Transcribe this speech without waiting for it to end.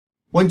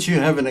Once you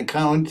have an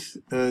account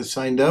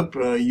signed up,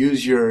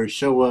 use your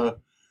Showa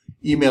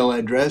email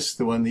address,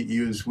 the one that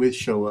you use with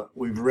Showa.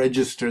 We've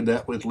registered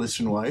that with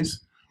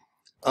Listenwise.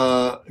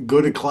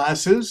 Go to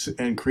classes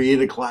and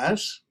create a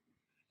class.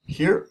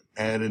 Here,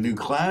 add a new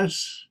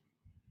class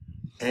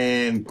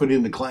and put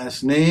in the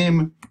class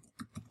name.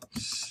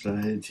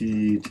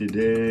 Society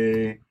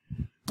Today,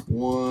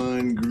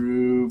 1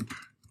 Group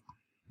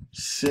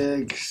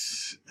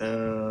 6,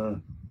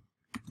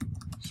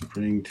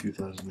 Spring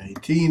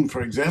 2018,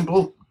 for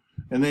example,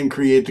 and then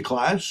create the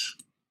class.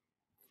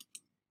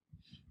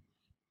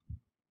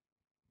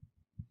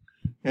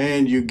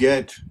 And you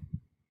get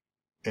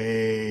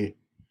a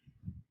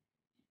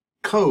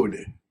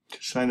code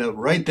to sign up.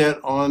 Write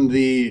that on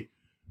the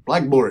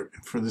blackboard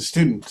for the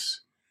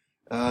students.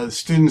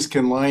 Students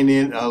can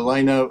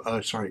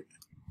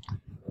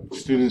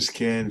students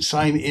can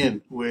sign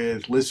in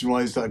with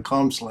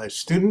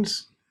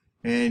listenwise.com/students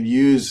and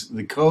use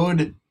the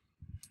code,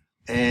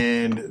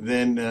 and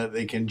then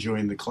they can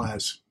join the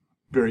class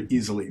very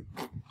easily.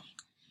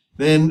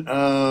 Then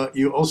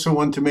you also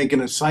want to make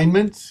an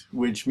assignment,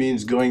 which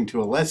means going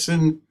to a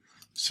lesson,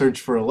 search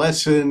for a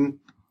lesson.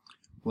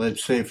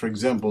 Let's say, for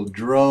example,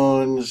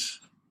 drones,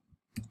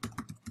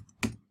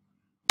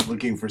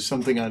 looking for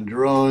something on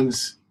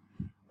drones.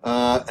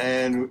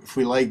 And if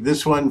we like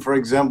this one, for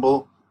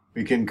example,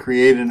 we can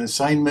create an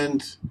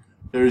assignment.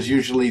 There's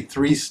usually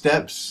 3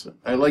 steps.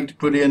 I like to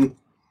put in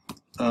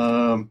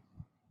a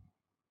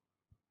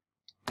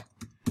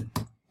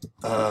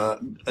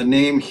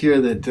name here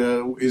that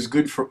is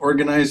good for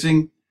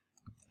organizing.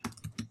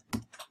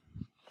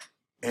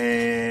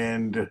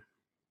 And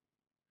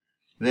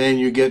then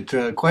you get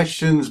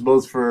questions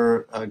both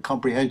for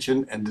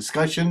comprehension and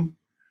discussion.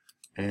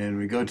 And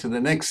we go to the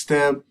next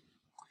step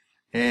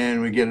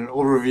and we get an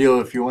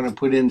overview if you want to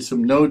put in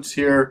some notes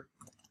here.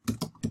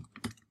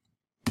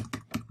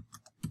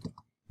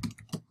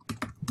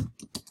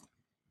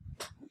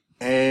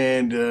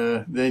 And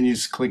then you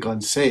just click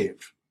on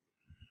save.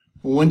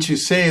 Once you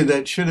save,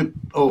 that should have,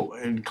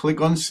 and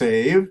click on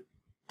save.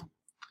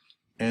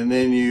 And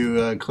then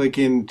you click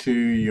into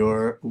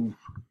your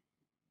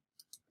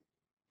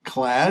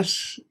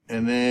class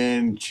and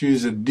then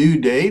choose a due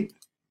date,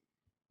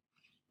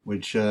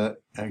 which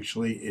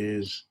actually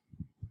is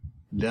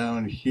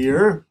down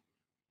here.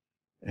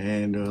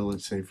 And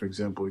let's say, for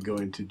example, we go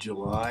into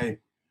July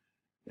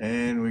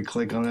and we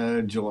click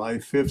on July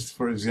 5th,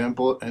 for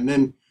example, and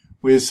then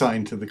we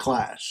assign to the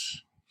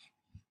class.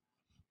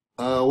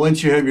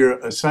 Once you have your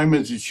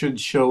assignments, it should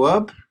show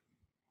up.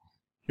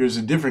 Here's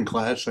a different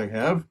class I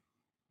have.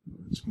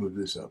 Let's move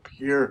this up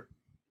here.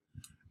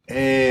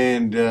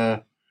 And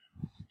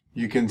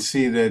you can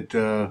see that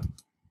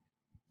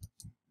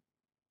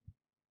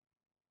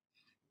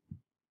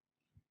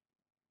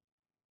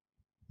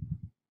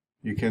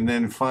you can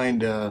then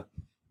find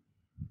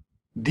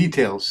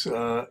details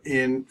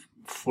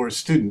for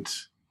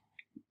students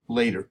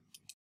later.